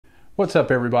What's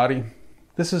up, everybody?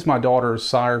 This is my daughter's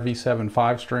Sire V7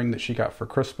 5-string that she got for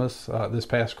Christmas, this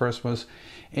past Christmas.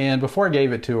 And before I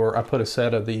gave it to her, I put a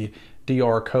set of the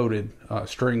DR coated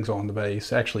strings on the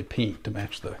bass, actually pink to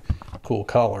match the cool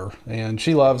color. And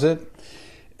she loves it.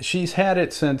 She's had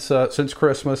it since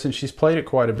Christmas, and she's played it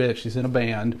quite a bit. She's in a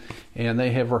band, and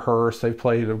they have rehearsed. They've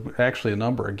played actually a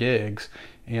number of gigs,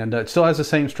 and it still has the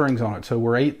same strings on it. So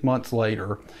we're 8 months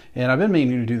later, and I've been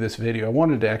meaning to do this video. I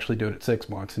wanted to actually do it at 6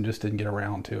 months and just didn't get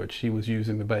around to it. She was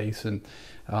using the bass, and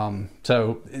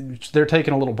so they're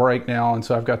taking a little break now, and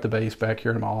so I've got the bass back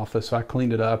here in my office. So I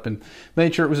cleaned it up and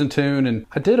made sure it was in tune, and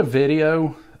I did a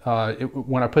video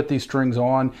when I put these strings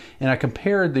on, and I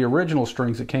compared the original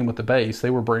strings that came with the bass.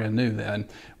 They were brand new then,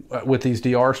 with these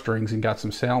DR strings, and got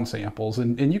some sound samples,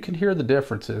 and you can hear the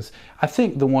differences. I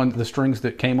think the strings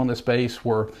that came on this bass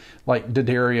were like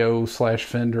D'Addario /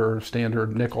 Fender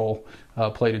standard nickel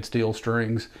plated steel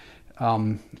strings.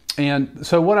 And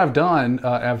so what I've done,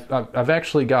 I've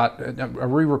actually I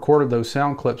re-recorded those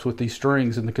sound clips with these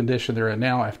strings in the condition they're in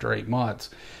now after 8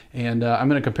 months. And I'm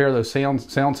going to compare those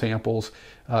sound samples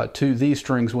to these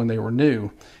strings when they were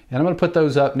new. And I'm going to put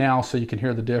those up now so you can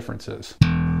hear the differences.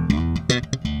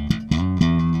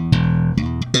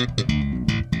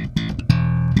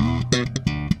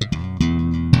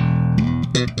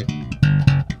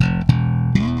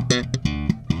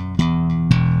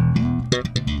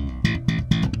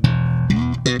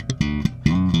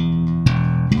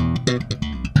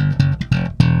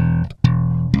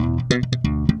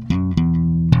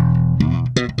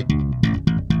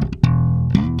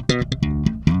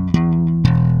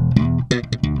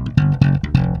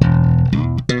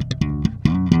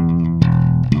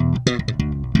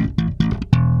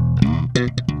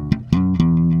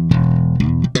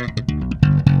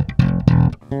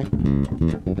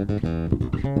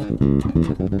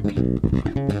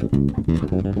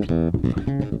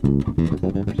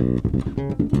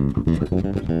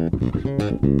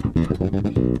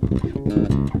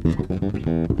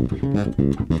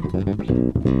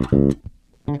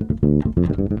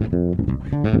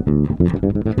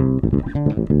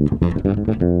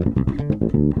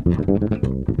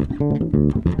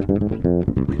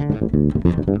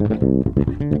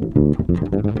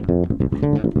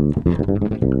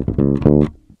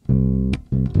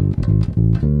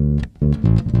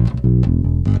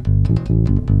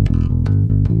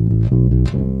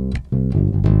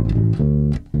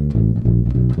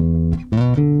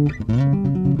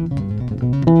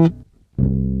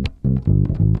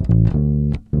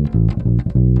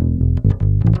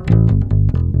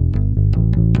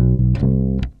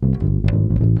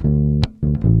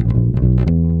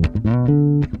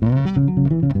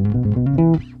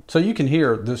 So you can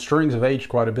hear the strings have aged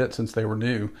quite a bit since they were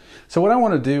new. So what I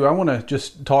want to do, I want to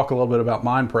just talk a little bit about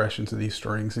my impressions of these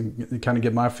strings and kind of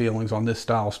get my feelings on this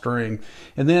style string.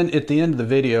 And then at the end of the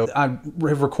video, I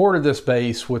have recorded this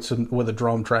bass with a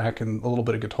drum track and a little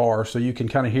bit of guitar, so you can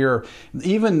kind of hear,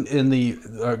 even in the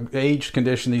aged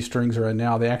condition these strings are in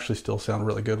now, they actually still sound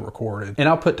really good recorded. And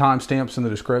I'll put timestamps in the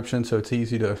description, so it's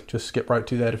easy to just skip right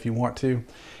to that if you want to.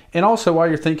 And also, while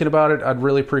you're thinking about it, I'd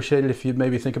really appreciate it if you'd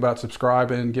maybe think about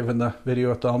subscribing and giving the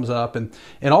video a thumbs up. And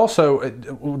also, I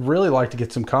would really like to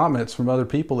get some comments from other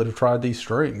people that have tried these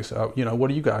strings. You know, what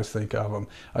do you guys think of them?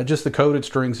 Just the coated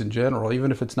strings in general,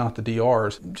 even if it's not the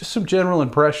DRs. Just some general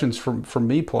impressions from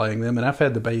me playing them. And I've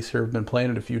had the bass here, I've been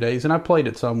playing it a few days, and I played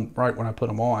it some right when I put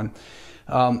them on.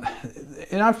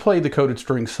 And I've played the coated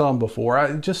strings some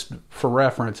before. Just for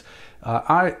reference,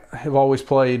 I have always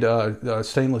played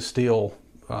stainless steel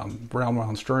round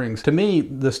wound strings. To me,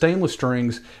 the stainless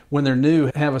strings, when they're new,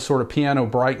 have a sort of piano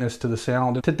brightness to the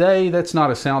sound. Today, that's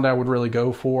not a sound I would really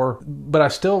go for, but I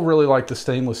still really like the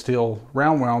stainless steel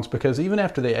round wounds, because even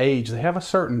after they age, they have a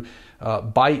certain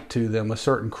bite to them, a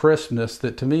certain crispness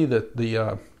that to me that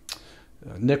the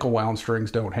nickel wound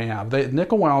strings don't have.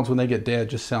 Nickel wounds, when they get dead,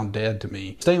 just sound dead to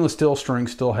me. Stainless steel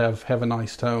strings still have a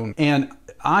nice tone. And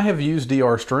I have used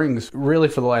DR strings really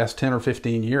for the last 10 or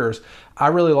 15 years. I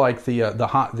really like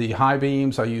the high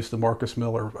beams. I use the Marcus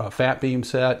Miller fat beam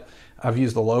set. I've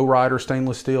used the low rider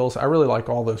stainless steels. I really like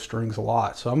all those strings a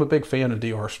lot. So I'm a big fan of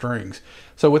DR strings.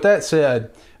 So with that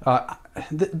said,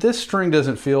 this string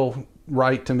doesn't feel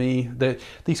right to me.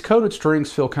 These coated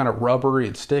strings feel kind of rubbery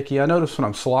and sticky. I notice when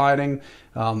I'm sliding,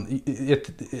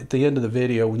 at the end of the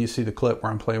video, when you see the clip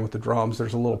where I'm playing with the drums,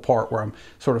 there's a little part where I'm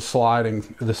sort of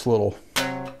sliding this little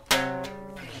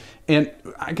And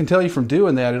I can tell you from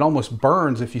doing that, it almost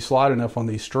burns if you slide enough on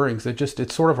these strings.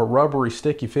 It's sort of a rubbery,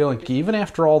 sticky feeling. Even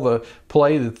after all the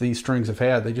play that these strings have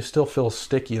had, they just still feel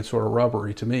sticky and sort of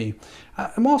rubbery to me.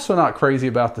 I'm also not crazy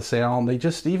about the sound. They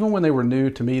just, even when they were new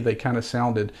to me, they kind of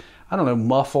sounded, I don't know,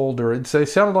 muffled, or they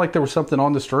sounded like there was something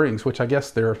on the strings, which I guess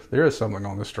there is something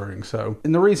on the strings. So,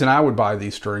 and the reason I would buy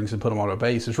these strings and put them on a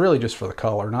bass is really just for the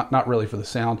color, not really for the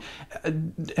sound.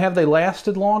 Have they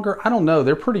lasted longer? I don't know.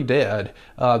 They're pretty dead.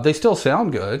 They still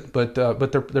sound good, but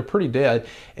they're pretty dead.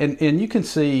 And you can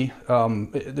see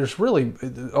there's really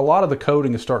a lot of the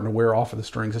coating is starting to wear off of the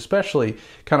strings, especially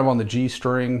kind of on the G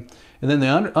string. And then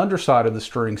the underside of the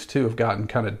strings too have gotten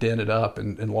kind of dented up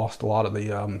and lost a lot of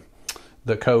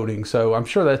the coating, so I'm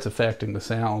sure that's affecting the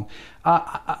sound.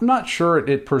 I'm not sure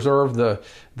it preserved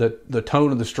the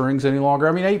tone of the strings any longer.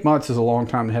 I mean, 8 months is a long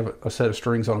time to have a set of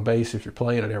strings on a bass if you're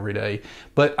playing it every day,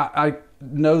 but I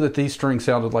know that these strings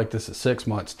sounded like this at 6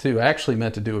 months too. I actually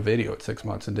meant to do a video at 6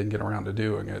 months and didn't get around to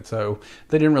doing it, so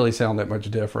they didn't really sound that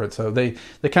much different. So they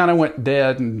kind of went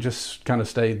dead and just kind of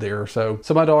stayed there. So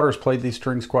my daughter's played these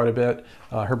strings quite a bit.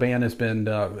 Her band has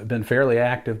been fairly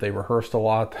active. They rehearsed a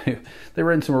lot. They've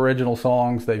written some original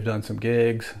songs. They've done some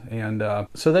gigs, and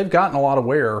so they've gotten a lot of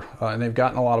wear and they've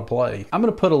gotten a lot of play. I'm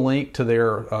going to put a link to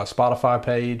their Spotify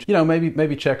page. You know,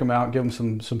 maybe check them out, give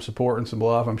them some support and some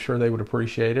love. I'm sure they would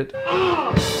appreciate it.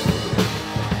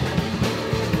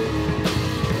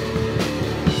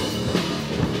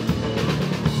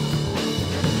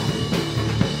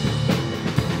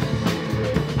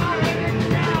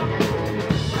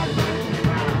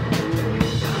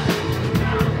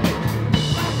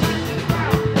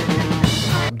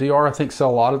 DR, I think, sell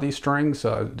a lot of these strings.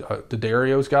 The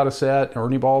Dario's got a set,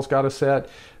 Ernie Ball's got a set.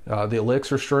 The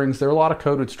Elixir strings, there are a lot of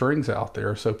coated strings out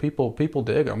there, so people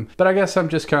dig them. But I guess I'm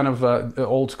just kind of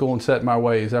old school and set in my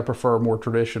ways. I prefer a more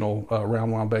traditional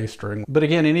round wound bass string. But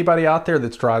again, anybody out there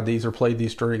that's tried these or played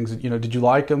these strings, you know, did you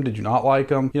like them? Did you not like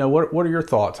them? You know, what are your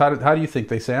thoughts? How do you think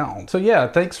they sound? So yeah,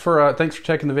 thanks for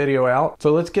checking the video out.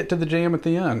 So let's get to the jam at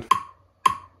the end.